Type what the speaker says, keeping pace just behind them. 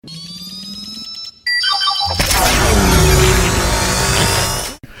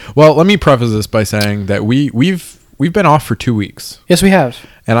Well, let me preface this by saying that we've been off for 2 weeks. Yes, we have.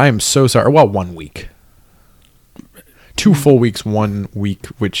 And I am so sorry. Well, 1 week. 2 full weeks, 1 week,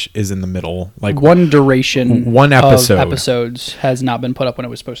 which is in the middle. Like one duration. One episode. Of episodes has not been put up when it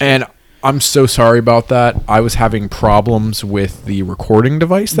was supposed to. And I'm so sorry about that. I was having problems with the recording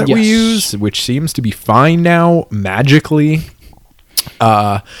device that we use, which seems to be fine now, magically.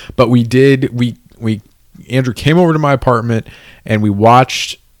 But Andrew came over to my apartment and we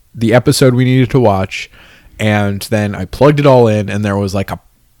watched the episode we needed to watch. And then I plugged it all in and there was like a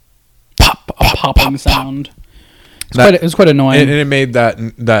popping sound. It was quite annoying. And it made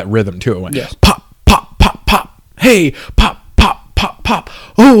that rhythm too. It went pop, pop, pop, pop. Hey, pop, pop, pop, pop.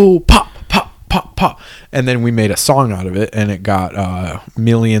 Oh, pop, pop, pop, pop. And then we made a song out of it, and it got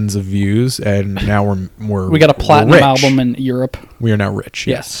millions of views. And now we got a platinum album in Europe. We are now rich.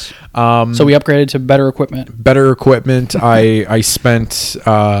 Yes. So we upgraded to better equipment. I spent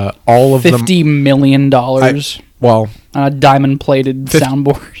all of $50 million. On a diamond-plated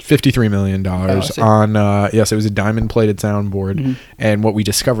soundboard. $53 million on, yes, it was a diamond-plated soundboard. Mm-hmm. And what we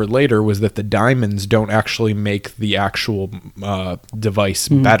discovered later was that the diamonds don't actually make the actual device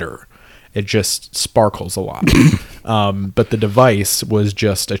better. It just sparkles a lot. But the device was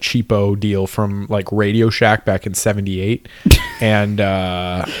just a cheapo deal from like Radio Shack back in '78. And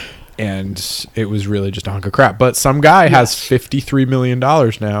it was really just a hunk of crap. But some guy has $53 million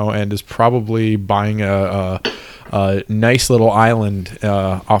now and is probably buying a nice little island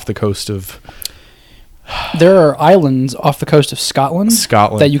off the coast of... There are islands off the coast of Scotland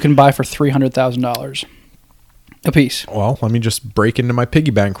that you can buy for $300,000 a piece. Well, let me just break into my piggy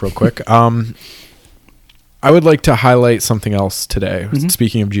bank real quick. I would like to highlight something else today. Mm-hmm.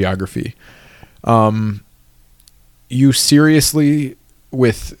 Speaking of geography. You seriously,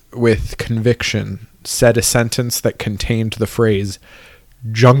 with conviction, said a sentence that contained the phrase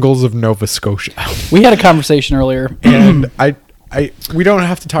 "jungles of Nova Scotia." We had a conversation earlier, and we don't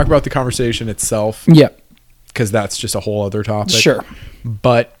have to talk about the conversation itself. Yeah, because that's just a whole other topic. Sure,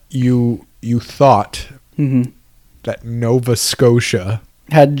 but you thought that Nova Scotia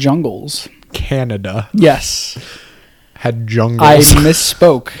had jungles. Canada, yes, had jungles. I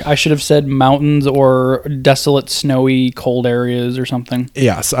misspoke. I should have said mountains or desolate, snowy, cold areas or something.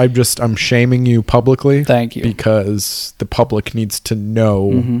 Yes, I'm shaming you publicly. Thank you. Because the public needs to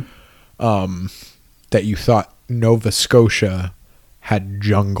know that you thought Nova Scotia had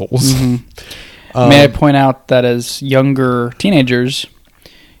jungles. Mm-hmm. May I point out that as younger teenagers,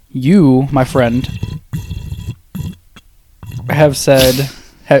 you, my friend, have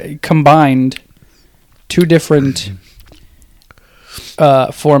combined two different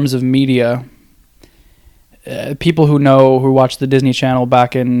forms of media. People who watched the Disney Channel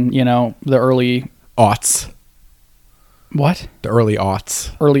back in, the early aughts. What? The early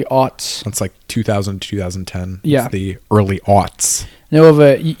aughts. Early aughts. That's like 2000 to 2010. Yeah. It's the early aughts. Know of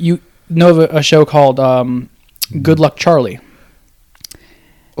a show called Good Luck Charlie.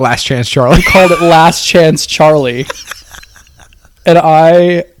 Last Chance Charlie. We called it Last Chance Charlie. And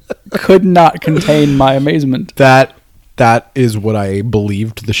I could not contain my amazement. That is what I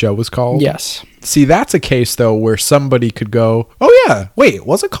believed the show was called. Yes. See, that's a case, though, where somebody could go, oh, yeah, wait,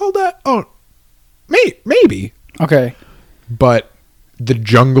 was it called that? Oh, maybe. Okay. But the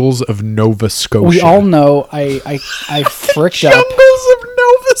jungles of Nova Scotia. We all know I fricked up. Jungles of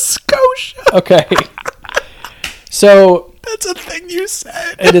Nova Scotia. Okay. So... That's a thing you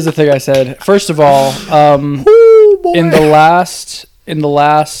said. It is a thing I said. First of all, in the last...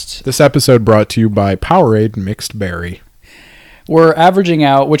 This episode brought to you by Powerade Mixed Berry. We're averaging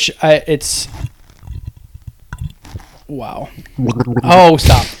out, it's... Wow. Oh,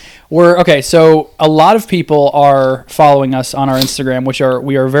 stop. So a lot of people are following us on our Instagram, which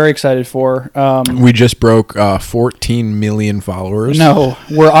we are very excited for. We just broke 14 million followers. No,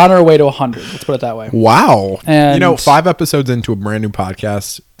 we're on our way to 100. Let's put it that way. Wow. And 5 episodes into a brand new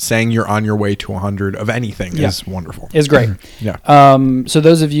podcast, saying you're on your way to 100 of anything is wonderful. Is great. Yeah. So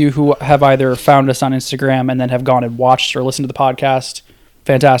those of you who have either found us on Instagram and then have gone and watched or listened to the podcast,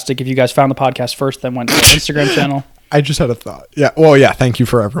 fantastic. If you guys found the podcast first, then went to our Instagram channel. I just had a thought. Yeah. Well, yeah. Thank you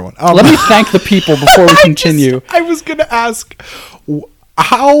for everyone. Let me thank the people before we continue. I was going to ask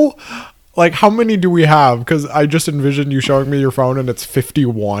how many do we have? Because I just envisioned you showing me your phone and it's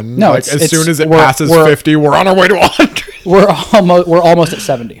 51. No, as soon as it passes 50, we're on our way to 100. We're almost at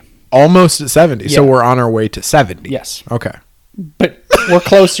 70. Almost at 70. Yeah. So we're on our way to 70. Yes. Okay. But we're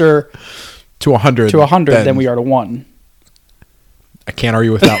closer to 100 than we are to 1. I can't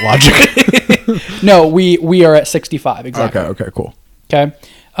argue with that logic. No, we are at 65 exactly. Okay, cool. Okay.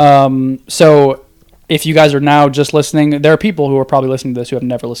 So if you guys are now just listening, there are people who are probably listening to this who have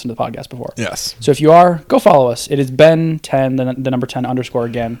never listened to the podcast before. Yes. So if you are, go follow us. It is Ben10, the number 10 _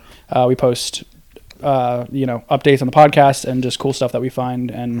 again. We post, updates on the podcast and just cool stuff that we find,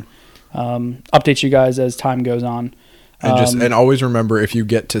 and update you guys as time goes on. And always remember, if you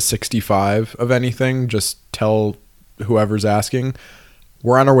get to 65 of anything, just tell whoever's asking,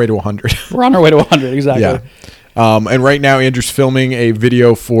 we're on our way to 100. We're on our way to 100, exactly. Yeah. And right now, Andrew's filming a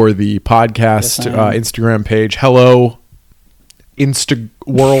video for the podcast Instagram page. Hello, Insta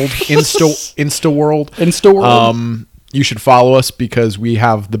World. You should follow us because we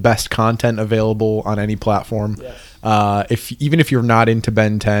have the best content available on any platform. Yes. Even if you're not into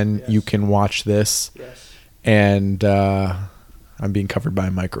Ben 10, yes, you can watch this. Yes. And I'm being covered by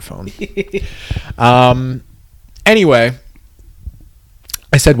a microphone. Anyway,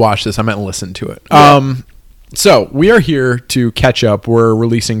 I said watch this. I meant listen to it. Yeah. So we are here to catch up. We're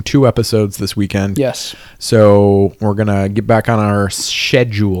releasing 2 episodes this weekend. Yes. So we're going to get back on our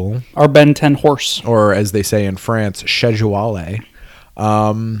schedule. Our Ben 10 horse. Or as they say in France, schedule. Did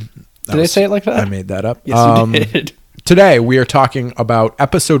they say it like that? I made that up. Yes, you did. Today we are talking about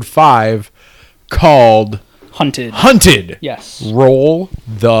episode 5 called Hunted. Yes. Roll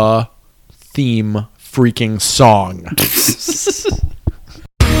the theme freaking song.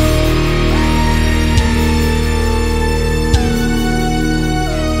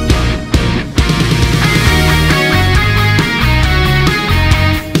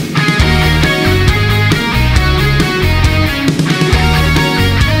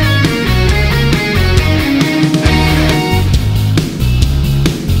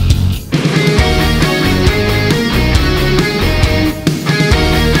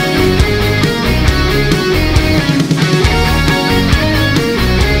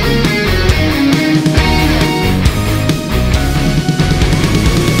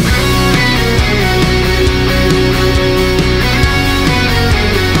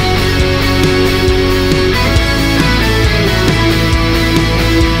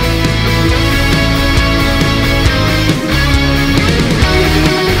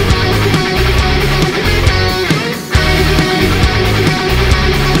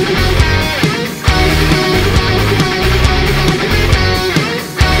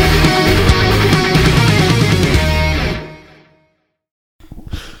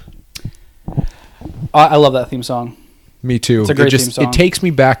 I love that theme song. Me too. It's a great theme song. It takes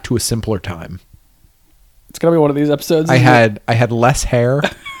me back to a simpler time. It's gonna be one of these episodes. I had less hair.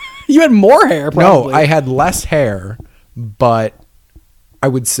 You had more hair, probably. No, I had less hair, but I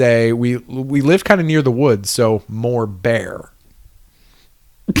would say we live kind of near the woods, so more bear.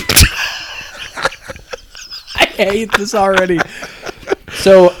 I hate this already.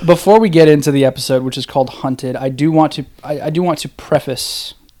 So before we get into the episode, which is called Hunted, I do want to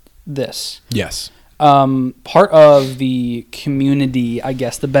preface this. Yes. Part of the community, I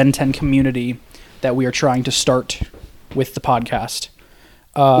guess, the Ben 10 community that we are trying to start with the podcast.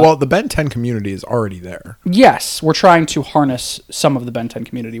 Well, the Ben 10 community is already there. Yes, we're trying to harness some of the Ben 10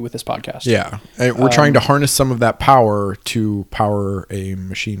 community with this podcast. Yeah, and we're trying to harness some of that power to power a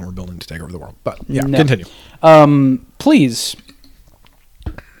machine we're building to take over the world. But yeah, continue. Please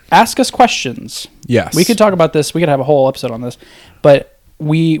ask us questions. Yes. We could talk about this. We could have a whole episode on this. But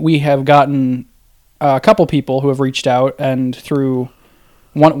we have gotten a couple people who have reached out, and through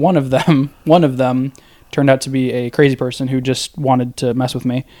one of them turned out to be a crazy person who just wanted to mess with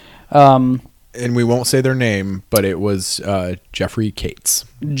me. And we won't say their name, but it was Jeffrey Cates.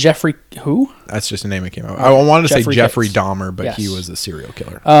 Jeffrey who? That's just a name that came out. I wanted to say Jeffrey Cates. Dahmer, but yes. He was a serial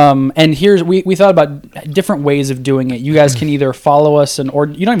killer. And here's we thought about different ways of doing it. You guys can either follow us, or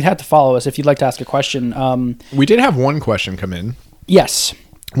you don't even have to follow us if you'd like to ask a question. We did have one question come in. Yes.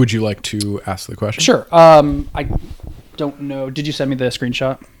 Would you like to ask the question? Sure. I don't know. Did you send me the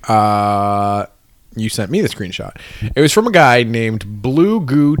screenshot? You sent me the screenshot. It was from a guy named Blue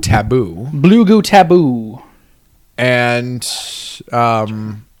Goo Taboo. Blue Goo Taboo. And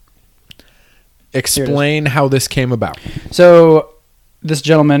explain how this came about. So this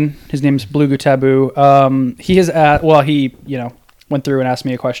gentleman, his name's Blue Goo Taboo. He has he went through and asked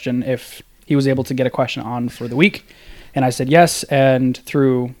me a question if he was able to get a question on for the week. And I said yes, and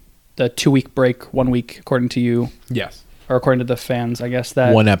through the 2-week break, 1 week, according to you. Yes. Or according to the fans, I guess.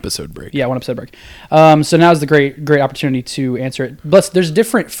 That 1 episode break. Yeah, 1 episode break. So now is the great opportunity to answer it. But there's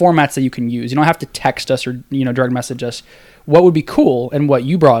different formats that you can use. You don't have to text us or direct message us. What would be cool, and what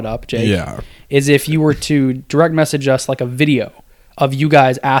you brought up, Jake, is if you were to direct message us like a video of you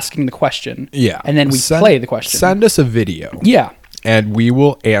guys asking the question. Yeah. And then we play the question. Send us a video. Yeah. And we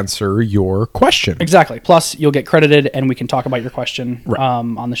will answer your question. Exactly. Plus, you'll get credited, and we can talk about your question Right.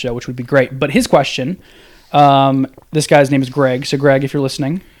 on the show, which would be great. But his question, this guy's name is Greg. So, Greg, if you're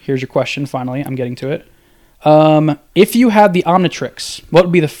listening, here's your question. Finally, I'm getting to it. If you had the Omnitrix, what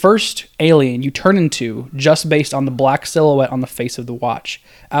would be the first alien you turn into just based on the black silhouette on the face of the watch?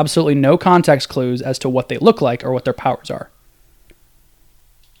 Absolutely no context clues as to what they look like or what their powers are.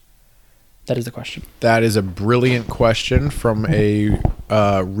 That is the question. That is a brilliant question from a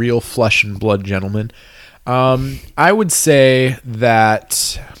real flesh and blood gentleman. I would say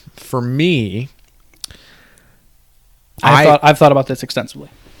that for me, I've thought about this extensively.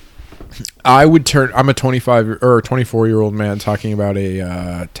 I would turn. I'm a 25 or 24-year-old man talking about a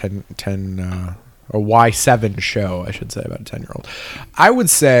a Y7 show. I should say about a 10-year-old. I would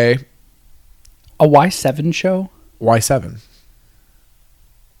say A Y7 show? Y7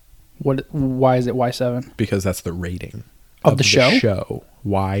 Why is it Y7? because that's the rating Of the show? Show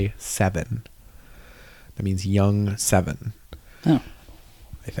Y7. That means young 7. Oh.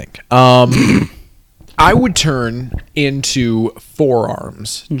 I think. I would turn into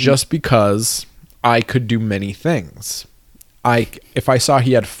forearms just because I could do many things. If I saw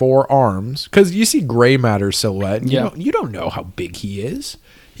he had 4 arms, because you see gray matter silhouette, and you don't know how big he is.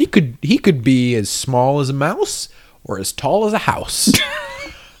 He could be as small as a mouse or as tall as a house.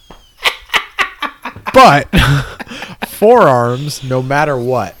 But 4 arms, no matter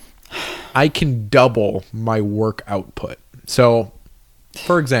what, I can double my work output. So,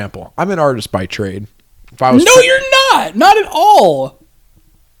 for example, I'm an artist by trade. No, you're not. Not at all.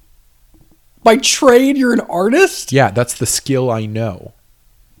 By trade, you're an artist? Yeah, that's the skill I know.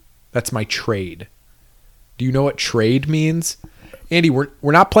 That's my trade. Do you know what trade means? Andy, we're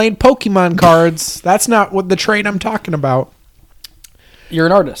not playing Pokemon cards. That's not what the trade I'm talking about. You're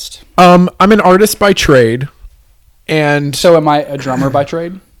an artist. I'm an artist by trade. And So am I a drummer by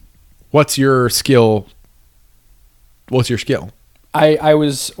trade? what's your skill? What's your skill?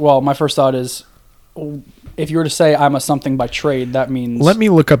 My first thought is, if you were to say I'm a something by trade, that means... Let me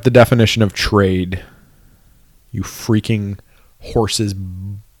look up the definition of trade. You freaking horse's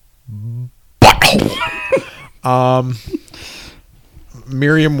butthole.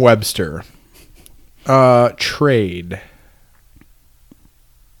 Merriam-Webster. Trade.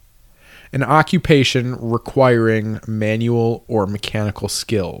 An occupation requiring manual or mechanical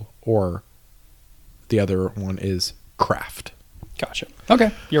skill, or the other one is craft. Gotcha.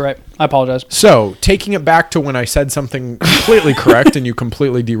 Okay, you're right. I apologize. So, taking it back to when I said something completely correct and you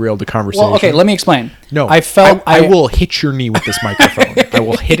completely derailed the conversation. Well, okay, let me explain. No, I will hit your knee with this microphone. I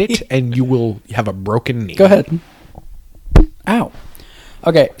will hit it and you will have a broken knee. Go ahead. Ow.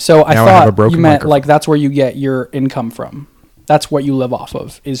 Okay, so I Now I have a thought broken you meant microphone. like that's where you get your income from. That's what you live off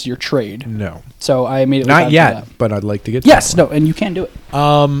of, is your trade. No. So I immediately Not thought of yet, that. but I'd like to get to Yes, that no, and you can do it.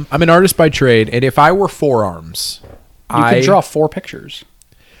 one. I'm an artist by trade, and if I were forearms, You could draw 4 pictures.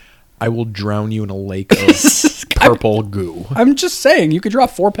 I will drown you in a lake of purple goo. I'm just saying, you could draw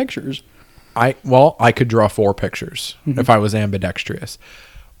 4 pictures. I could draw 4 pictures if I was ambidextrous.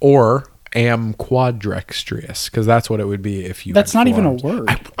 Or quadrextrous, because that's what it would be if you That's had not even a forearms.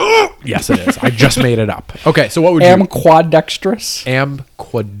 word. Yes, it is. I just made it up. Okay, so what would you... Quadextrous?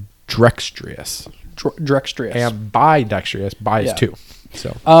 Quadrextrous. Drextrous. Ambidextrous. Bi is Yeah. 2. So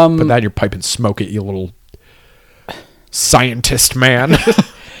put that in your pipe and smoke it, you little scientist man.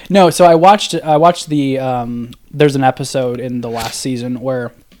 No, so I watched the there's an episode in the last season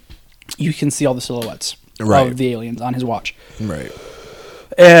where you can see all the silhouettes Right. of the aliens on his watch. Right.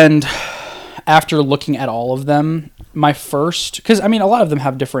 And after looking at all of them, my first, because I mean a lot of them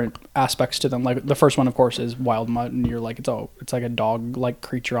have different aspects to them. Like the first one, of course, is wild mutt, and you're like it's like a dog like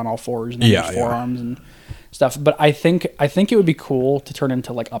creature on all 4s and Yeah, there's 4 arms and stuff. But I think it would be cool to turn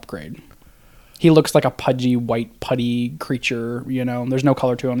into like Upgrade. He looks like a pudgy white putty creature. You know, there's no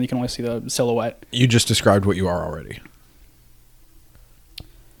color to him. You can only see the silhouette. You just described what you are already.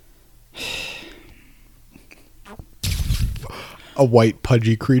 A white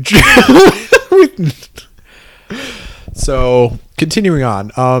pudgy creature. So, continuing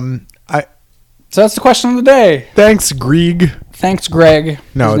on. So that's the question of the day. Thanks, Grieg. Thanks, Greg.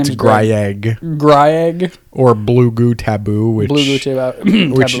 No, His it's name's Greg. Gryeg. Gryeg. Or Blue Goo Taboo, which Blue Goo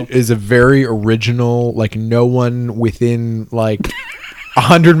Taboo. which is a very original, like no one within like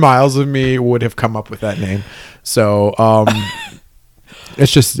 100 miles of me would have come up with that name. So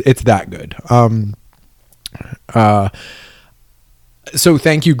it's that good. So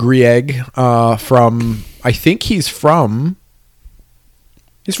thank you, Grieg, from, I think he's from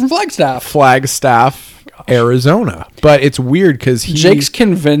Flagstaff, Arizona. But it's weird because Jake's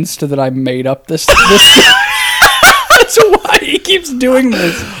convinced that I made up this That's why he keeps doing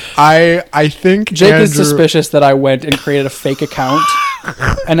this. I think Jake is suspicious that I went and created a fake account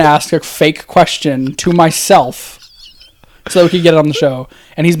and asked a fake question to myself so that we could get it on the show.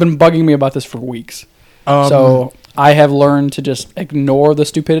 And he's been bugging me about this for weeks. So I have learned to just ignore the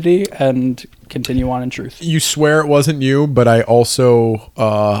stupidity and continue on in truth. You swear it wasn't you, but I also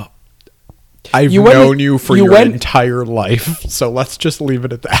I've known you for your entire life, so let's just leave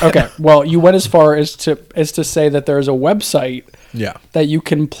it at that. Okay. Well, you went as far as to say that there's a website that you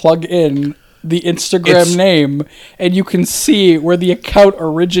can plug in the Instagram name and you can see where the account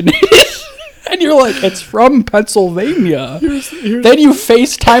originated. And you're like, it's from Pennsylvania. Then you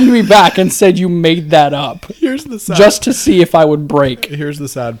FaceTimed me back and said you made that up. Here's the sad just to see if I would break. Here's the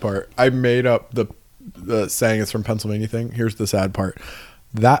sad part. I made up the saying it's from Pennsylvania thing. Here's the sad part.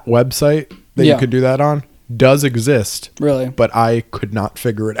 That website that you could do that on does exist. Really? But I could not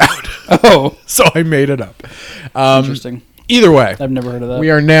figure it out. Oh. So I made it up. Interesting. Either way. I've never heard of that. We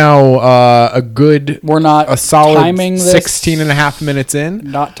are now We're not a solid timing this. 16 and a half minutes in.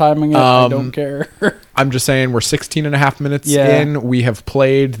 Not timing it. I don't care. I'm just saying we're 16 and a half minutes in. We have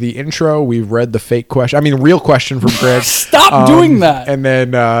played the intro. We've read the fake question. I mean, real question from Greg. Stop doing that. And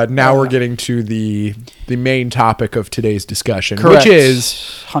then now we're getting to the main topic of today's discussion, Correct. which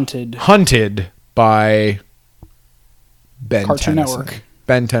is Hunted by Ben Cartoon Tennyson. Network.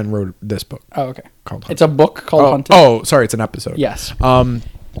 Ben 10 wrote this book. Oh, okay. Called Hunted. It's a book called Hunted. Oh, sorry, it's an episode. Yes.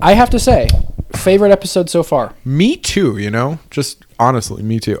 I have to say, favorite episode so far. Me too, just honestly,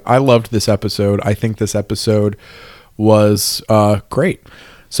 me too. I loved this episode. I think this episode was great.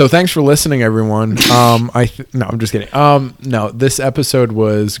 So thanks for listening, everyone. No, I'm just kidding. No, this episode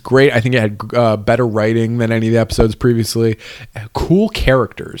was great. I think it had better writing than any of the episodes previously. Cool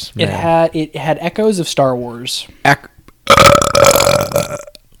characters. Man. It had echoes of Star Wars.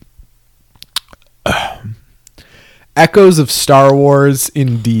 Echoes of Star Wars,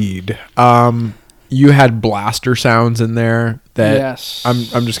 indeed. You had blaster sounds in there that yes.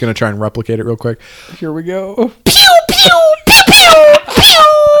 I'm just gonna try and replicate it real quick. Here we go. Pew pew pew pew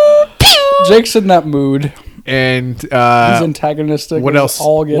pew pew. Jake's in that mood, and he's antagonistic. What else?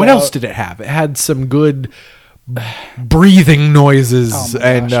 What else did it have? It had some good breathing noises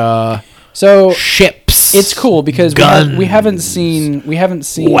and so ships. It's cool because we haven't seen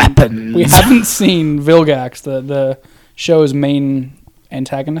weapons. We haven't seen Vilgax, the show's main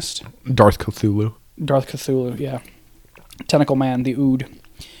antagonist. Darth Cthulhu, yeah. Tentacle Man, the Ood.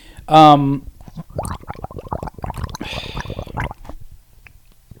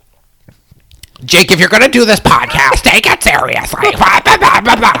 Jake, if you're going to do this podcast, take it seriously.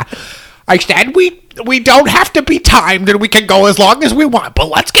 I said we don't have to be timed and we can go as long as we want, but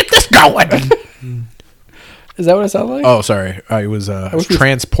let's get this going. Is that what it sounded like? Oh, sorry. I was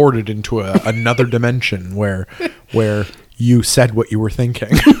transported into another dimension where you said what you were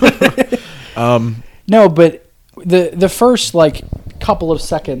thinking. No, but the first couple of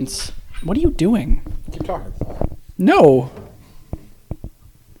seconds. What are you doing? Keep talking. No.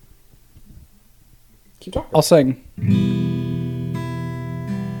 Keep talking. I'll sing.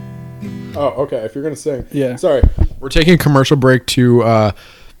 Oh, okay. If you're gonna sing, yeah. Sorry, we're taking a commercial break to.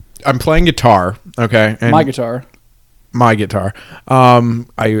 I'm playing guitar. Okay, and my guitar.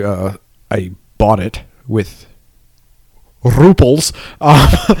 I bought it with rubles.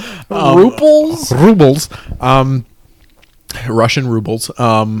 Rubles. Russian rubles.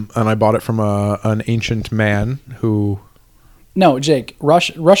 And I bought it from an ancient man who. No, Jake.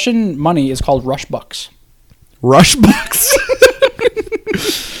 Russian money is called rush bucks. Rush bucks.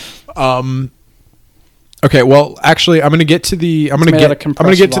 Okay, well, actually, I'm gonna get to the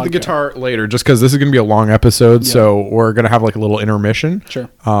the guitar later, just because this is gonna be a long episode. Yeah. So we're gonna have a little intermission. Sure.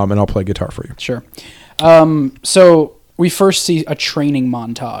 And I'll play guitar for you. Sure. So we first see a training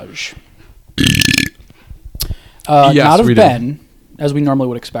montage. Yes, not of Ben, as we normally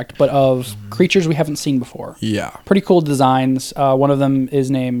would expect, but of creatures we haven't seen before. Yeah. Pretty cool designs. One of them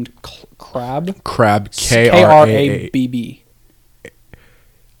is named Crab. Crab. Krabb.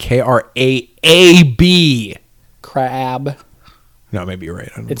 Kraab. Crab. No, maybe you're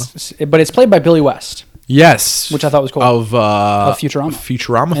right. I don't know. But it's played by Billy West. Yes. Which I thought was cool. Of Futurama.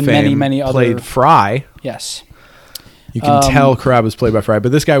 Futurama and fame. Many other. Played Fry. Yes. You can tell Crab was played by Fry,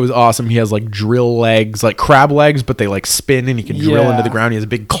 but this guy was awesome. He has drill legs, crab legs, but they spin and he can drill into the ground. He has a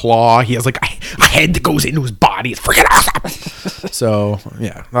big claw. He has a head that goes into his body. It's freaking awesome. So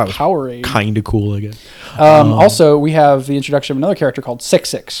yeah, that was kind of cool, I guess. Also, we have the introduction of another character called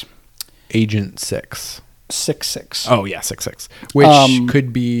 6-6. Agent 6. 6-6. Oh yeah, 6-6. Which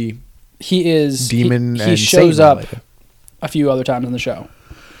could be he is demon. He shows up a few other times in the show.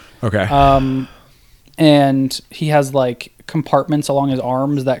 Okay. and he has like compartments along his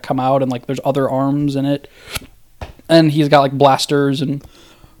arms that come out, and like there's other arms in it, and he's got like blasters and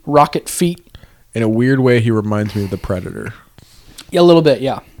rocket feet. In a weird way, he reminds me of the Predator. Yeah, a little bit,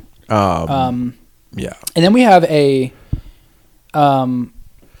 yeah. Yeah. And then we have a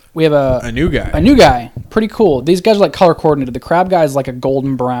new guy. A new guy. Pretty cool. These guys are like color coordinated. The crab guy is like a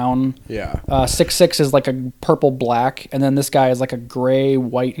golden brown. Yeah. 6'6" is like a purple black, and then this guy is like a gray,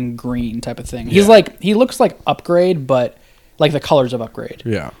 white, and green type of thing. He looks like Upgrade, but like the colors of Upgrade.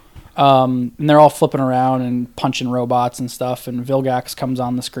 Yeah. And they're all flipping around and punching robots and stuff. And Vilgax comes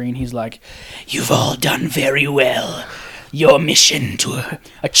on the screen. He's like, "You've all done very well. Your mission to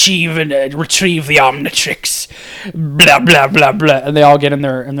achieve and retrieve the Omnitrix, blah blah blah blah." And they all get in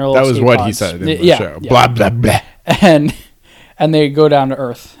their little. That was escape what pods. he said in the show. Yeah. Blah blah blah. And they go down to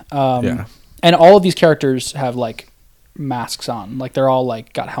Earth. And all of these characters have like masks on, like they're all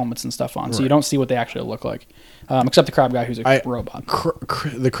like got helmets and stuff on, so you don't see what they actually look like, except the crab guy who's a robot.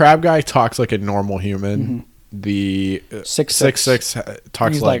 The crab guy talks like a normal human. The 6'6"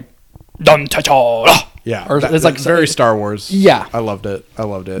 talks like "Dun ta cha." Yeah, or it's like very Star Wars. Yeah, I loved it.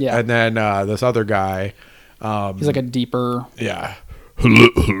 Yeah. And then this other guy, he's like a deeper. Yeah.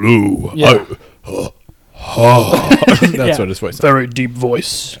 Hello. Yeah. That's what his voice is. Very deep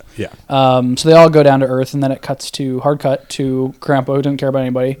voice. Yeah. So they all go down to Earth, and then it cuts to hard cut to Grandpa, who doesn't care about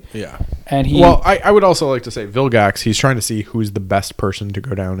anybody. Yeah. And he. Well, I would also like to say Vilgax. He's trying to see who's the best person to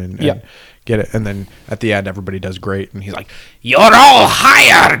go down and get it, and then at the end, everybody does great, and he's like, "You're all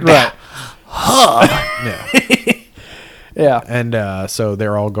hired." Right. Yeah. Yeah. And so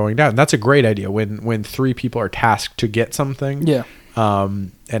they're all going down. That's a great idea when three people are tasked to get something. Yeah.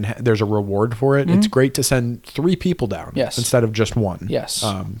 And there's a reward for it. It's great to send three people down instead of just one. Yes.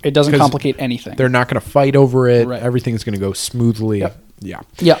 It doesn't complicate anything. They're not going to fight over it. Right. Everything's going to go smoothly. Yep. Yeah.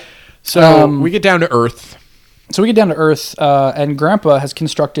 Yeah. So we get down to Earth. And Grandpa has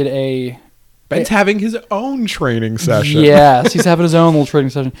constructed a... Ben's having his own training session. Yes, he's having his own little training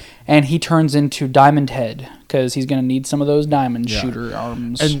session. And he turns into Diamond Head because he's going to need some of those diamond shooter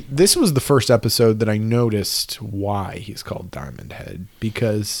arms. And this was the first episode that I noticed why he's called Diamond Head,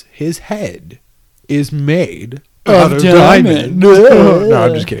 because his head is made out of diamond. No,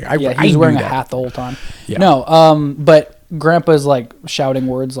 I'm just kidding. He's wearing a hat the whole time. Yeah. No, but Grandpa's like shouting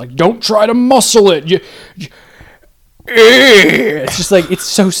words like, "Don't try to muscle it. It's just like, it's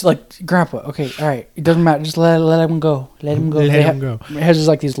so like, Grandpa, okay, all right, it doesn't matter, just let him go. Let him go. It has just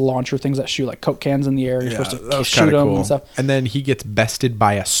like these launcher things that shoot like Coke cans in the air. You're supposed to shoot them and stuff. And then he gets bested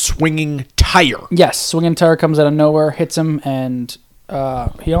by a swinging tire. Yes, swinging tire comes out of nowhere, hits him, and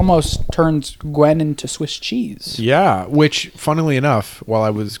he almost turns Gwen into Swiss cheese. Yeah, which, funnily enough,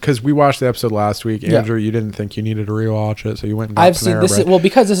 because we watched the episode last week, Andrew, you didn't think you needed to rewatch it, so you went and got I've seen this.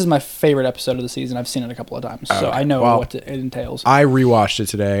 Because this is my favorite episode of the season, I've seen it a couple of times, so I know what it entails. I rewatched it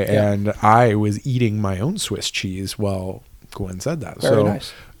today, and I was eating my own Swiss cheese while Gwen said that. Very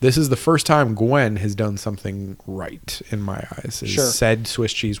nice. This is the first time Gwen has done something right in my eyes. Said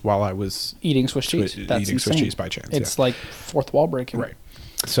Swiss cheese while I was eating Swiss cheese. That's eating insane. Swiss cheese by chance. It's like fourth wall breaking. Right.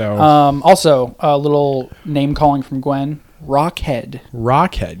 So also a little name calling from Gwen. Rockhead.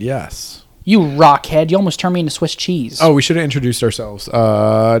 Rockhead, yes. You rockhead. You almost turned me into Swiss cheese. Oh, we should have introduced ourselves.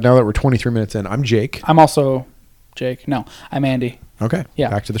 Now that we're 23 minutes in, I'm Jake. I'm also Jake. No, I'm Andy. Okay.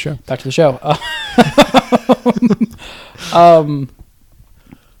 Yeah. Back to the show.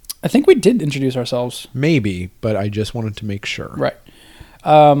 I think we did introduce ourselves. Maybe, but I just wanted to make sure. Right.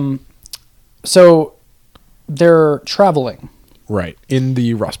 So they're traveling. Right. In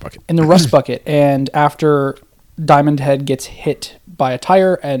the rust bucket. And after Diamond Head gets hit by a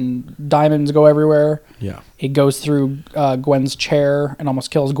tire and diamonds go everywhere, it goes through Gwen's chair and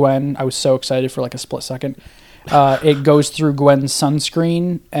almost kills Gwen. I was so excited for like a split second. It goes through Gwen's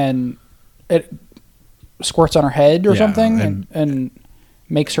sunscreen and it squirts on her head or something and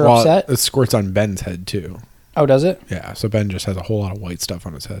makes her upset. It squirts on Ben's head too. Oh, does it? Yeah, so Ben just has a whole lot of white stuff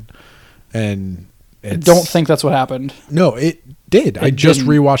on his head. And I don't think that's what happened. No, it did. I just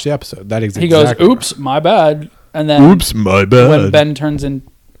rewatched the episode. That exactly. He goes, "Oops, my bad." And then "Oops, my bad." When Ben turns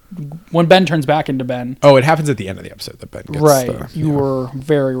back into Ben. Oh, it happens at the end of the episode that Ben gets right. You were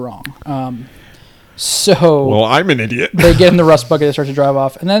very wrong. Well, I'm an idiot. They get in the rust bucket, they start to drive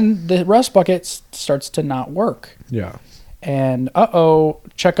off, and then the rust bucket starts to not work. Yeah. And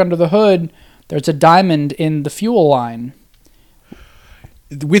check under the hood. There's a diamond in the fuel line.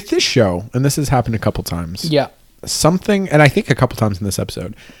 With this show, and this has happened a couple times. Yeah. Something, and I think a couple times in this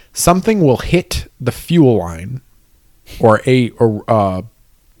episode, something will hit the fuel line or a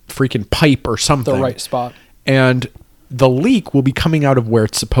freaking pipe or something. The right spot. And the leak will be coming out of where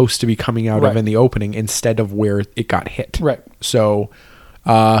it's supposed to be coming out of in the opening instead of where it got hit. Right. So,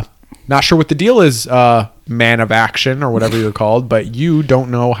 not sure what the deal is, man of action or whatever you're called, but you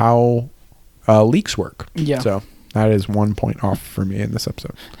don't know how leaks work. Yeah. So that is 1 point off for me in this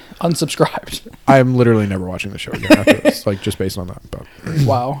episode. Unsubscribed. I'm literally never watching the show again after this, like just based on that. But.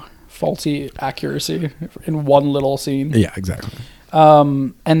 Wow. Faulty accuracy in one little scene. Yeah, exactly.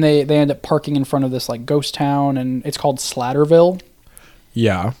 And they end up parking in front of this like ghost town, and it's called Slatterville.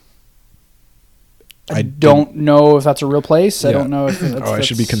 Yeah. I don't know if that's a real place. I don't know if that's, I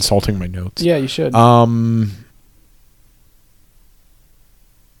should be consulting my notes. Yeah, you should.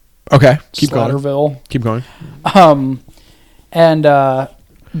 Okay, keep Slatterville. going. Keep going. And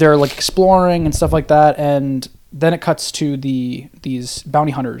they're like exploring and stuff like that, and then it cuts to these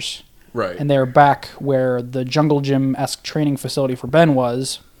bounty hunters. Right. And they're back where the jungle gym-esque training facility for Ben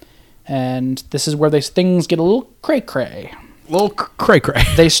was. And this is where things get a little cray-cray. A little cray-cray.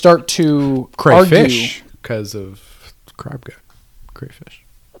 They start to crayfish because of crab guy. Crayfish.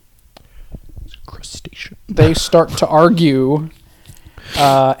 It's a crustacean. They start to argue,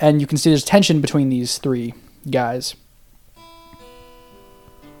 and you can see there's tension between these three guys.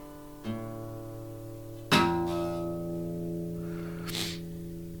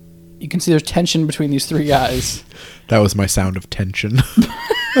 You can see there's tension between these three guys. That was my sound of tension.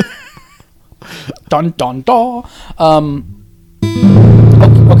 Dun dun dun.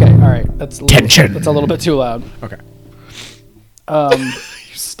 Okay, all right. That's tension. That's a little bit too loud. Okay. You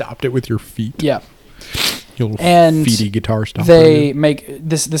stopped it with your feet. Yeah. Your little and feety guitar stopper. They make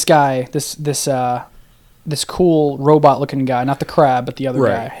this guy, this cool robot looking guy, not the crab, but the other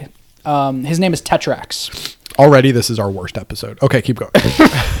guy. His name is Tetrax. Already, this is our worst episode. Okay, keep going.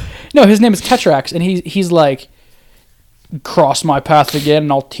 No, his name is Tetrax, and he's like, cross my path again,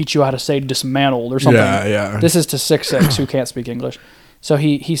 and I'll teach you how to say dismantled or something. Yeah. This is to 6'6", who can't speak English. So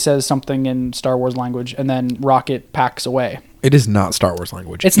he says something in Star Wars language, and then Rocket packs away. It is not Star Wars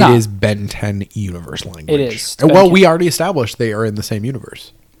language. It's not. It is Ben 10 universe language. It is. Well, we already established they are in the same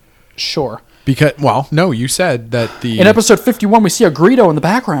universe. Sure. Because, well, no, you said that in episode 51 we see a Greedo in the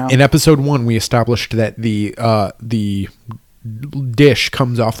background. In episode 1, we established that the dish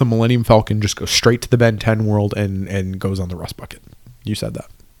comes off the Millennium Falcon, just goes straight to the Ben 10 world and goes on the rust bucket. You said that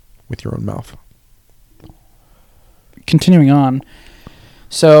with your own mouth. Continuing on,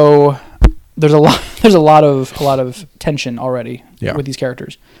 so there's a lot of tension already with these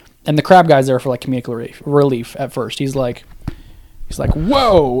characters, and the crab guy's there for like comedic relief at first. He's like,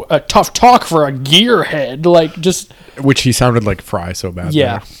 whoa, a tough talk for a gearhead, like just which he sounded like Fry so bad.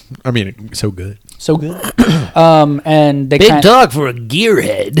 Yeah, there. I mean, so good. And they big dog for a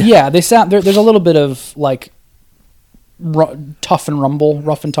gearhead. Yeah, they sound there's a little bit of like rough and tumble.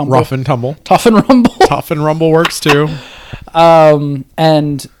 Tough and rumble works too.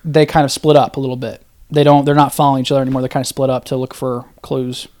 And they kind of split up a little bit. They're not following each other anymore. They kind of split up to look for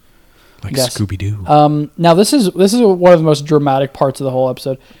clues. Like Scooby-Doo. Now this is one of the most dramatic parts of the whole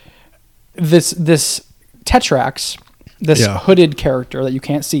episode. This Tetrax, this hooded character that you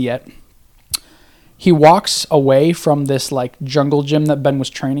can't see yet, he walks away from this like jungle gym that Ben was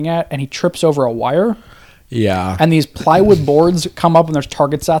training at, and he trips over a wire. Yeah. And these plywood boards come up, and there's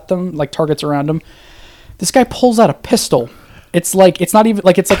targets at them, like targets around him. This guy pulls out a pistol. It's not even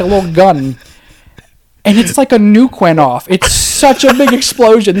like, it's like a little gun. And it's like a nuke went off. It's such a big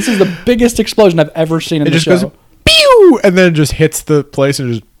explosion. This is the biggest explosion I've ever seen in the show. It just goes, pew! And then it just hits the place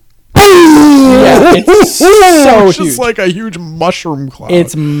and just... Yeah, it's so it's huge. just like a huge mushroom cloud.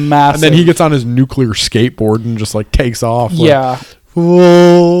 It's massive. And then he gets on his nuclear skateboard and just like takes off. Like, yeah.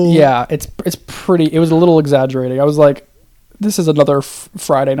 Whoa. Yeah, it's pretty... It was a little exaggerating. I was like, this is another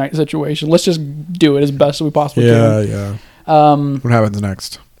Friday night situation. Let's just do it as best as we possibly can. Yeah. What happens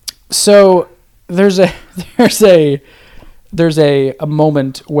next? So... There's a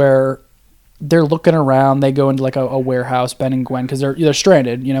moment where they're looking around. They go into like a warehouse, Ben and Gwen, because they're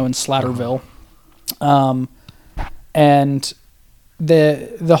stranded, in Slatterville. And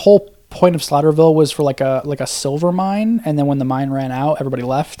the whole point of Slatterville was for like a silver mine, and then when the mine ran out, everybody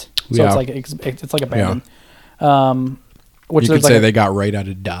left. So it's like abandoned. Which you could say they got right out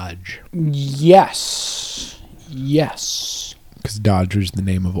of Dodge. Yes. Because Dodge is the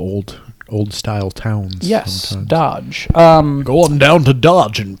name of old style towns. Yes, sometimes. Dodge. Go on down to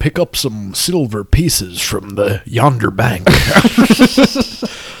Dodge and pick up some silver pieces from the yonder bank.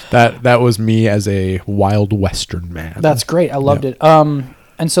 That was me as a wild western man. That's great. I loved it. And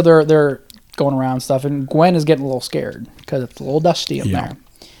so they're going around and stuff, and Gwen is getting a little scared because it's a little dusty up there.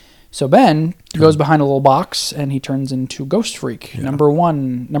 So Ben goes behind a little box and he turns into Ghost Freak, number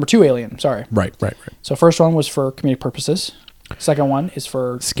 2 alien. Sorry. Right. So first one was for comedic purposes. Second one is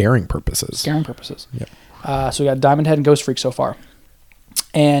for scaring purposes. Yeah. So we got Diamond Head and Ghost Freak so far.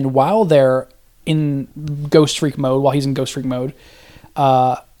 And while they're in Ghost Freak mode,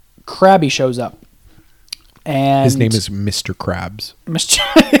 Krabby shows up. And his name is Mr. Krabs.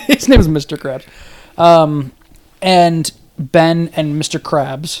 His name is Mr. Krabs. And Ben and Mr.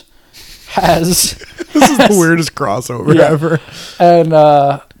 Krabs has... This is the weirdest crossover ever. And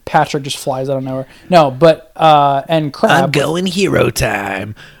Patrick just flies out of nowhere. No, but... and Crab... I'm going hero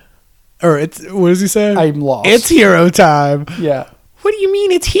time. Or it's... What does he say? I'm lost. It's hero time. Yeah. What do you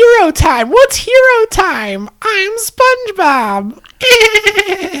mean it's hero time? What's hero time? I'm SpongeBob.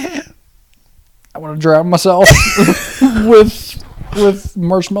 I want to drown myself with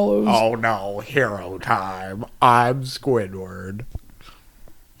marshmallows. Oh no, hero time. I'm Squidward.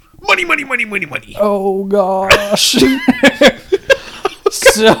 Money. Oh gosh.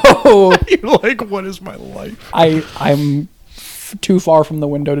 So you're like, what is my life? I'm too far from the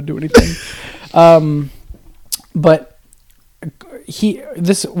window to do anything. But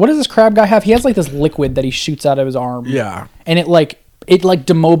what does this crab guy have? He has like this liquid that he shoots out of his arm. Yeah. And it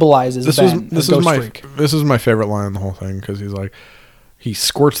demobilizes Ben. This is my favorite line in the whole thing, because he's like, he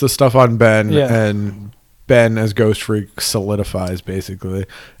squirts the stuff on Ben, and Ben as Ghost Freak solidifies basically.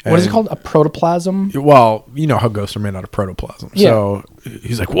 What is it called? A protoplasm? Well, you know how ghosts are made out of protoplasm. Yeah. So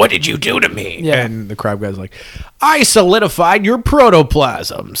he's like, what did you do to me? Yeah. And the crab guy's like, I solidified your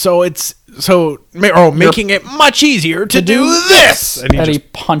protoplasm. Making it much easier to do this. And he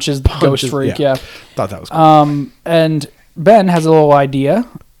punches the Ghost Freak. Yeah. Thought that was cool. And Ben has a little idea.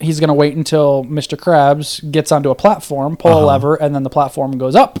 He's going to wait until Mr. Krabs gets onto a platform, pull a lever, and then the platform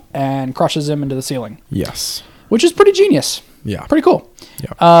goes up and crushes him into the ceiling. Yes. Which is pretty genius. Yeah. Pretty cool.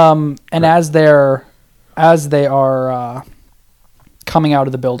 Yeah. And as they are coming out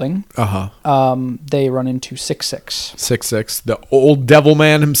of the building, they run into 6'6". 6'6", the old devil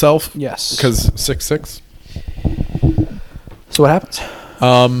man himself. Yes. Because 6'6". So what happens?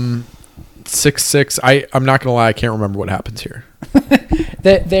 6'6". I'm not gonna lie, I can't remember what happens here.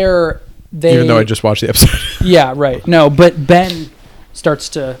 Even though I just watched the episode. Yeah, right. No, but Ben starts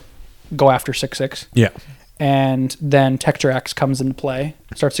to go after 6'6". Yeah. And then Tetrax comes into play,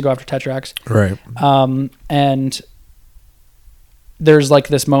 starts to go after Tetrax. Right. And there's like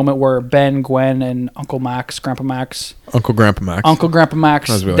this moment where Ben, Gwen, and Uncle Grandpa Max,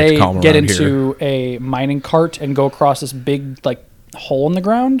 they get into a mining cart and go across this big like hole in the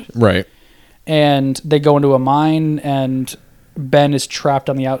ground. Right. And they go into a mine, and Ben is trapped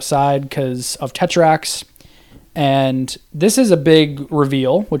on the outside because of Tetrax. And this is a big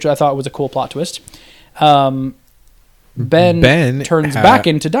reveal, which I thought was a cool plot twist. Ben turns back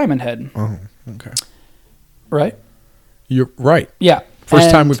into Diamond Head. Oh, okay. Right? You're right. Yeah.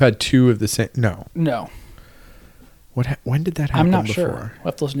 First time we've had two of the same. No. When did that happen? I'm not before? sure. We'll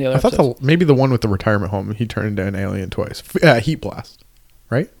have to listen to the other I thought maybe the one with the retirement home, he turned into an alien twice. Heat Blast,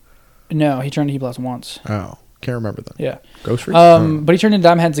 right? No, he turned into Heat Blast once. Oh, can't remember that. Yeah. Ghost Freak? But he turned into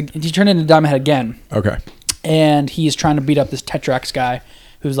Diamond Head again. Okay. And he's trying to beat up this Tetrax guy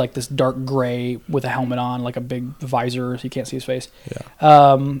who's like this dark gray with a helmet on, like a big visor so you can't see his face.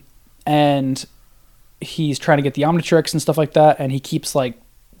 Yeah. And he's trying to get the Omnitrix and stuff like that, and he keeps like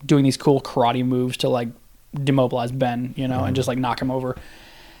doing these cool karate moves to like demobilize Ben, and just like knock him over.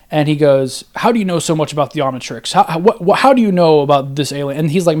 And he goes, "How do you know so much about the Omnitrix? How do you know about this alien?" And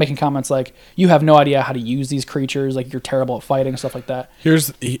he's like making comments like, "You have no idea how to use these creatures. Like you're terrible at fighting," stuff like that.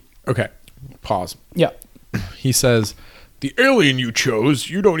 Okay. Pause. Yeah. He says, "The alien you chose,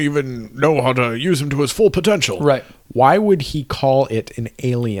 you don't even know how to use him to his full potential." Right. Why would he call it an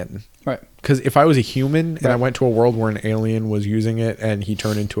alien? Right. Because if I was a human and I went to a world where an alien was using it and he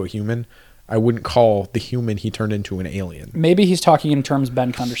turned into a human, I wouldn't call the human he turned into an alien. Maybe he's talking in terms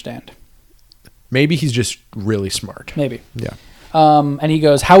Ben can understand. Maybe he's just really smart. Maybe. Yeah. And he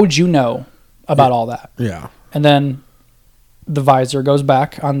goes, "How would you know about all that?" Yeah. And then the visor goes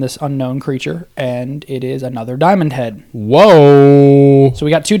back on this unknown creature, and it is another Diamond Head. Whoa. So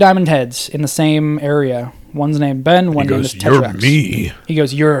we got two Diamond Heads in the same area. One's named Ben, one named Tetrax. "You're me." He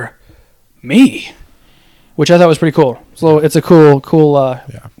goes, "You're me," which I thought was pretty cool. So it's a cool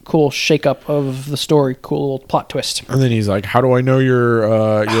shake-up of the story, cool plot twist. And then he's like, "How do I know you're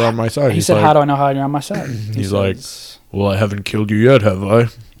on my side?" He said, like, "How do I know how you're on my side?" He's like, "Well, I haven't killed you yet, have I?"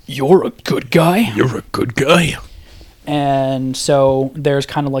 "You're a good guy." "You're a good guy." And so there's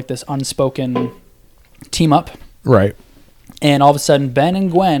kind of like this unspoken team up. Right. And all of a sudden, Ben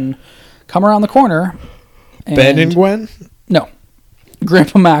and Gwen come around the corner. Ben and Gwen? No.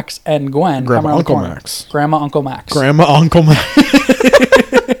 Grandpa Max and Gwen. Grandma Uncle Max. Grandma Uncle Max. Grandma Uncle Max.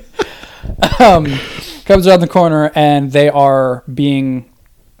 Comes around the corner and they are being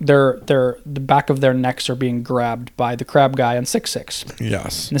the back of their necks are being grabbed by the crab guy on 6-6.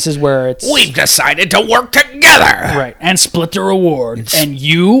 Yes. And this is where it's we've decided to work together. Right. And split the reward. And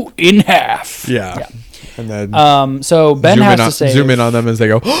you in half. Yeah. And then so Ben has to say zoom in on them as they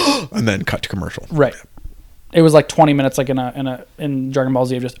go and then cut to commercial. Right. It was like 20 minutes like in Dragon Ball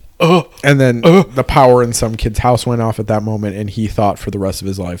Z of just and then the power in some kid's house went off at that moment and he thought for the rest of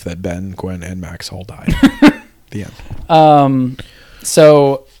his life that Ben, Gwen, and Max all died. The end.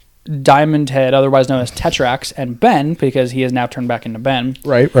 So Diamond Head, otherwise known as Tetrax, and Ben, because he has now turned back into Ben.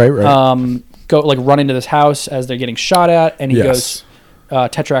 Right. Go like run into this house as they're getting shot at, and he goes.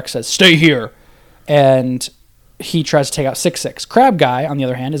 Tetrax says, "Stay here," and he tries to take out 6-6. Crab Guy, on the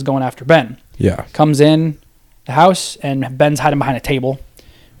other hand, is going after Ben. Yeah. Comes in the house, and Ben's hiding behind a table.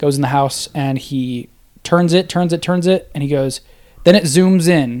 Goes in the house, and he turns it, and he goes. Then it zooms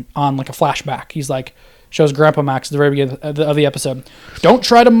in on like a flashback. He's like. Shows Grandpa Max at the very beginning of the episode. Don't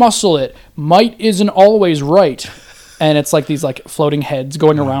try to muscle it. Might isn't always right. And it's like these like floating heads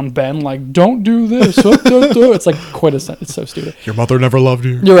going around Ben like, don't do this. It's like quintessential. It's so stupid. Your mother never loved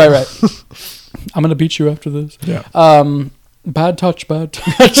you. You're right. I'm going to beat you after this. Yeah. Bad touch.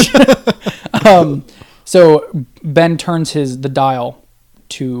 So Ben turns the dial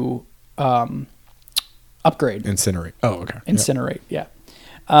to upgrade. Incinerate. Oh, okay. Incinerate, yeah.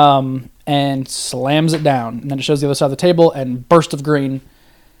 And slams it down. And then it shows the other side of the table and burst of green.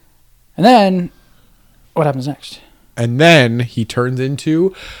 And then, what happens next? And then he turns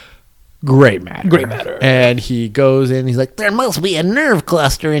into gray matter. And he goes in, he's like, there must be a nerve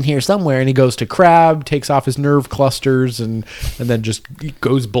cluster in here somewhere. And he goes to Crab, takes off his nerve clusters, and then just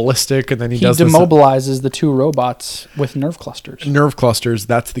goes ballistic. And then he does demobilizes the two robots with nerve clusters. Nerve clusters,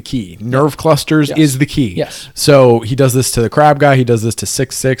 that's the key. Nerve clusters is the key. Yes. So he does this to the Crab guy. He does this to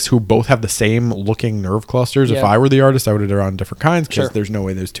 6-6, who both have the same looking nerve clusters. Yeah. If I were the artist, I would have drawn different kinds because there's no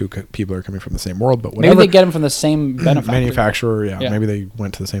way those two people are coming from the same world. But whatever. Maybe they get them from the same manufacturer. Yeah. Maybe they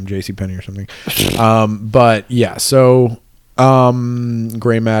went to the same JCPenney or something. But yeah, so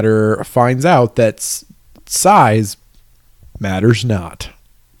gray matter finds out that size matters not.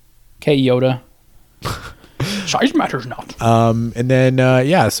 Okay, Yoda. Size matters not. And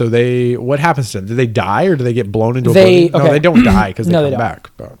then so what happens to them? Do they die or do they get blown into oblivion? No, they don't die because they come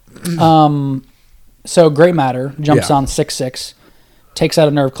back. But. So gray matter jumps on 6-6, takes out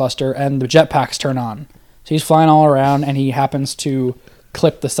a nerve cluster, and the jetpacks turn on. So he's flying all around, and he happens to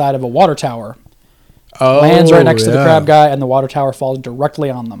clip the side of a water tower. Lands right next to the crab guy, and the water tower falls directly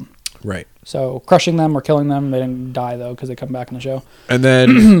on them. Right. So crushing them or killing them. They didn't die though because they come back in the show. And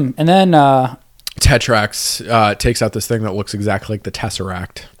then Tetrax takes out this thing that looks exactly like the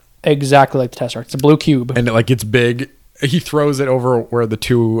Tesseract. Exactly like the Tesseract. It's a blue cube. And it like gets big. He throws it over where the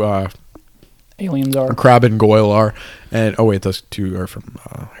two aliens are. Crab and Goyle are. And those two are from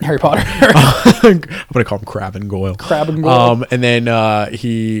Harry Potter. I'm gonna call them Crab and Goyle. Crab and Goyle. And then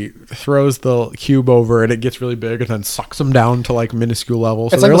he throws the cube over, and it gets really big, and then sucks them down to like minuscule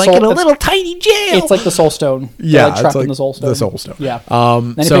levels. So it's they're like in a little tiny jail. It's like the Soul Stone. Yeah, like trapped in the Soul Stone. The Soul Stone. Yeah.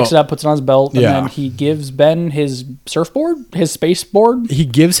 Then he picks it up, puts it on his belt, and then he gives Ben his surfboard, his space board. He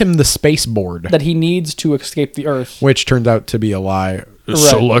gives him the space board that he needs to escape the Earth, which turns out to be a lie. Right.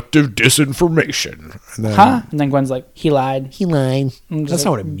 Selective disinformation. And then Gwen's like, he lied. That's not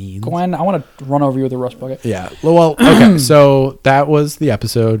what it means. Gwen, I want to run over you with a rust bucket. Yeah. Well, okay. So that was the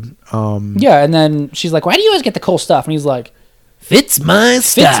episode. Yeah, and then she's like, why do you always get the cool stuff? And he's like, fits my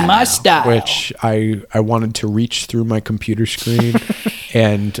style. Which I wanted to reach through my computer screen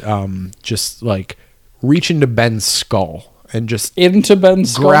and just like reach into Ben's skull and just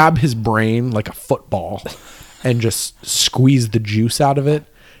grab his brain like a football. And just squeeze the juice out of it,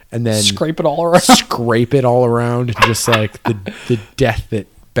 and then scrape it all around, and just like the death that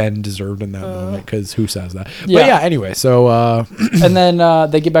Ben deserved in that moment. Because who says that? Yeah. But yeah. Anyway, so and then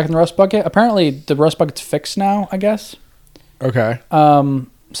they get back in the rust bucket. Apparently, the rust bucket's fixed now. I guess. Okay. So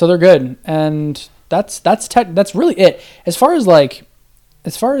they're good, and that's really it. As far as are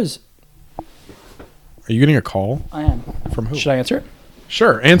you getting a call? I am. From who? Should I answer it?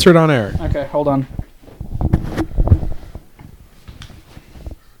 Sure, answer it on air. Okay, hold on.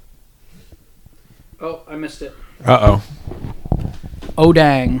 Oh, I missed it. Uh-oh. Oh,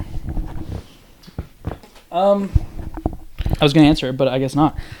 dang. I was going to answer it, but I guess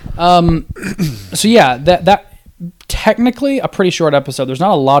not. So yeah, that technically a pretty short episode. There's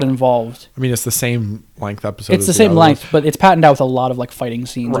not a lot involved. I mean, it's the same length episode. It's the same length, but it's patterned out with a lot of like fighting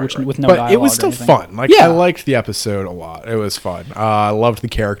scenes, with no dialogue. But it was still or anything. fun. Like, I liked the episode a lot. It was fun. I loved the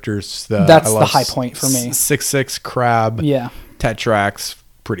characters. That's the high point for me. 6'6", Crab. Yeah. Tetrax.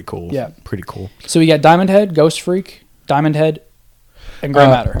 Pretty cool. Yeah. Pretty cool. So we got Diamond Head, Ghost Freak, Diamond Head, and Gray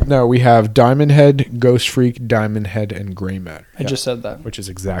Matter. No, we have Diamond Head, Ghost Freak, Diamond Head, and Gray Matter. I just said that. Which is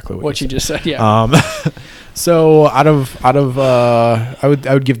exactly what you just said. Yeah. So out of I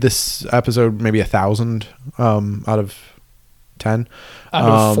would give this episode maybe 1,000 out of 10. Out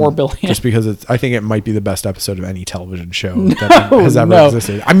of 4 billion. Just because I think it might be the best episode of any television show that has ever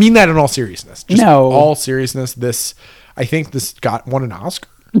existed. I mean that in all seriousness. Just all seriousness. I think this won an Oscar.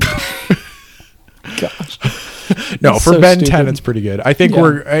 Gosh. No, for Ben 10, it's pretty good. I think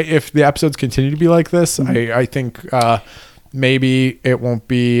if the episodes continue to be like this, I think maybe it won't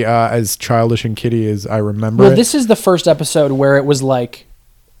be as childish and kiddie as I remember. Well, this is the first episode where it was like,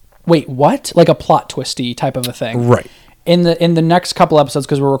 wait, what? Like a plot twisty type of a thing, right? In the next couple episodes,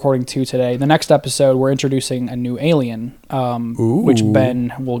 because we're recording 2 today, the next episode we're introducing a new alien, which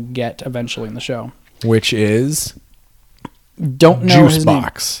Ben will get eventually in the show, which is don't know Juice his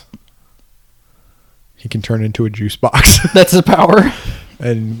Box. Name. He can turn into a juice box. That's his power.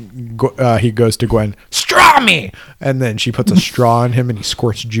 And he goes to Gwen, straw me! And then she puts a straw on him and he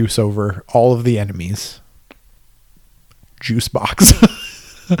squirts juice over all of the enemies. Juice Box.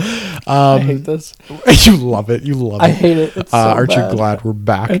 I hate this. You love it. You love it. I hate it. It's so aren't bad. you glad we're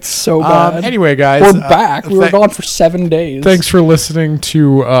back? It's so bad. Anyway, guys. We're back. We were gone for 7 days. Thanks for listening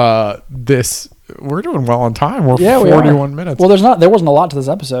to this. We're doing well on time. We're 41 minutes. Well, there wasn't a lot to this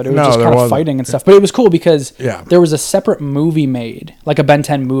episode. It was just kind of fighting and stuff. But it was cool because there was a separate movie made, like a Ben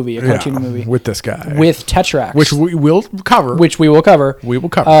 10 movie, a cartoon movie. With this guy. With Tetrax. Which we will cover.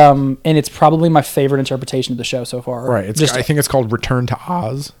 And it's probably my favorite interpretation of the show so far. Right. I think it's called Return to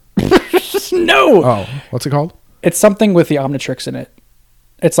Oz. No. Oh, what's it called? It's something with the Omnitrix in it.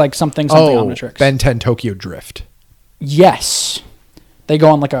 It's like something Omnitrix. Ben 10 Tokyo Drift. Yes. They go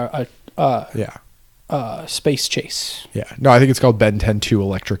on like a space chase. Yeah. No, I think it's called Ben 10 2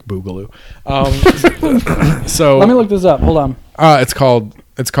 Electric Boogaloo. So let me look this up. Hold on. It's called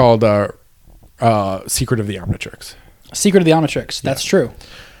Secret of the Omnitrix. Secret of the Omnitrix. That's true.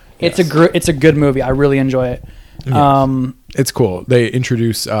 Yes. It's a good movie. I really enjoy it. Yes. It's cool. They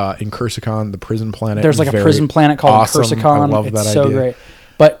introduce in Cursicon the prison planet. There's like a prison planet called Cursicon. I love that idea. It's so great.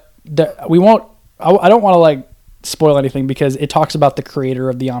 But we won't. I don't want to like spoil anything because it talks about the creator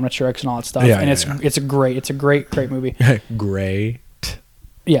of the Omnitrix and all that stuff. It's a great movie. Great.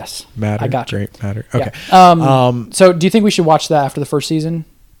 Yes. Matter. I got you. Great matter. Okay. Yeah. So do you think we should watch that after the first season?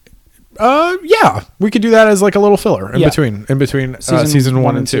 Yeah, we could do that as like a little filler in between season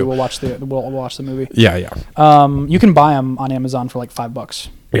 1 and 2. We'll watch the movie. Yeah. You can buy them on Amazon for like $5.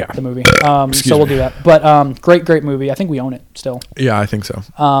 Yeah, the movie. So we'll do that. But great movie. I think we own it still. Yeah, I think so.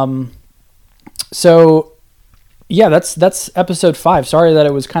 So yeah, that's episode 5. Sorry that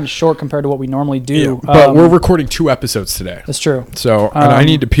it was kind of short compared to what we normally do. Yeah, but we're recording 2 episodes today. That's true. So and I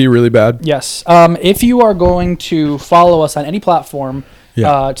need to pee really bad. Yes. If you are going to follow us on any platform.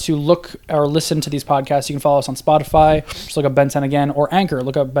 To look or listen to these podcasts, you can follow us on Spotify. Just look up Ben 10 again, or Anchor.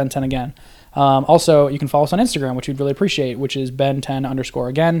 Look up Ben 10 again. Also, you can follow us on Instagram, which we'd really appreciate, which is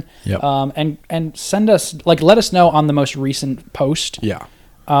Ben10_again. Yep. And send us let us know on the most recent post. Yeah.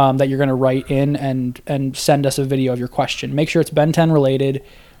 That you're going to write in and send us a video of your question. Make sure it's Ben 10 related.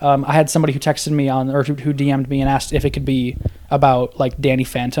 I had somebody who texted me who DM'd me and asked if it could be about like Danny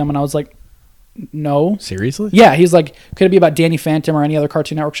Phantom, and I was like, no. Seriously? Yeah, he's like, could it be about Danny Phantom or any other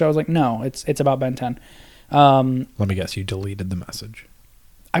Cartoon Network show? I was like, no, it's about Ben 10. Let me guess, you deleted the message.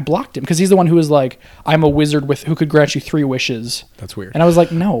 I blocked him because he's the one who was like, I'm a wizard who could grant you 3 wishes. That's weird. And I was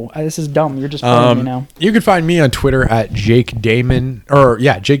like, no, this is dumb. You're just playing me now. You can find me on Twitter at Jake Damon,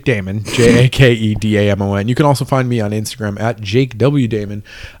 Jake Damon, JakeDamon. You can also find me on Instagram at Jake W. Damon.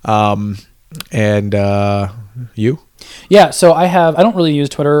 And you? Yeah, so I don't really use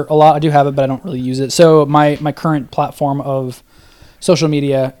Twitter a lot. I do have it, but I don't really use it. So my current platform of social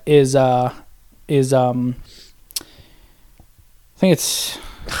media is I think it's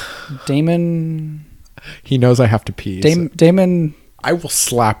Damon. He knows I have to pee. Damon. I will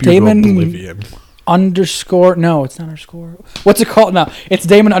slap you to oblivion. No, it's not underscore. What's it called? No, it's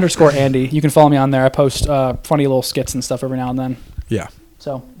Damon_Andy. You can follow me on there. I post funny little skits and stuff every now and then. Yeah.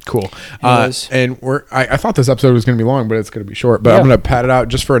 So cool. And I thought this episode was going to be long, but it's going to be short. But I'm going to pad it out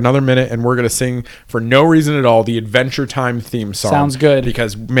just for another minute, and we're going to sing for no reason at all the Adventure Time theme song. Sounds good.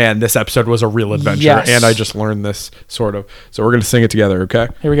 Because man, this episode was a real adventure, and I just learned this sort of. So we're going to sing it together. Okay.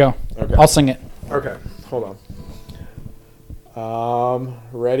 Here we go. Okay. I'll sing it. Okay. Hold on.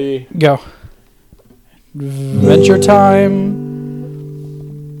 Ready? Go. Adventure time.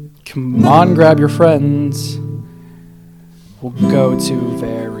 Come on, grab your friends. We'll go to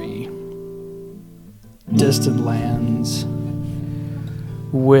very distant lands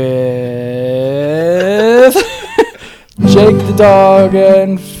with Jake the dog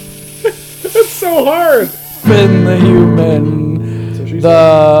and It's so hard. Finn the human. So she's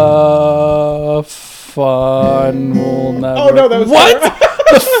The fun will never. Oh no, that was what?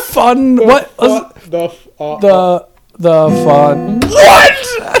 The fun. What? The fun. What?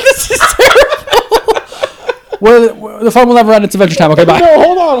 This is terrible. The fun will never end. It's Adventure Time. Okay, bye. No,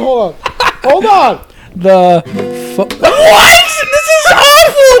 hold on. What? This is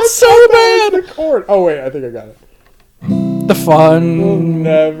awful. It's so bad. The chord. Oh wait, I think I got it. The fun will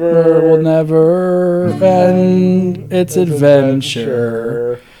never end. It's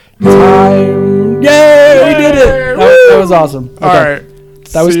adventure time. Yay! We did it. That was awesome. Okay. All right.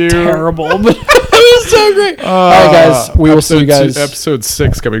 That was terrible, but it was so great. All right, guys. We will see you guys. Episode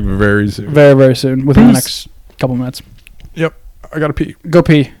 6 coming very soon. Very, very soon. Within the next couple minutes. Yep. I gotta pee. Go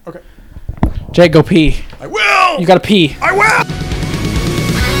pee. Okay. Jake, go pee. I will. You gotta pee. I will.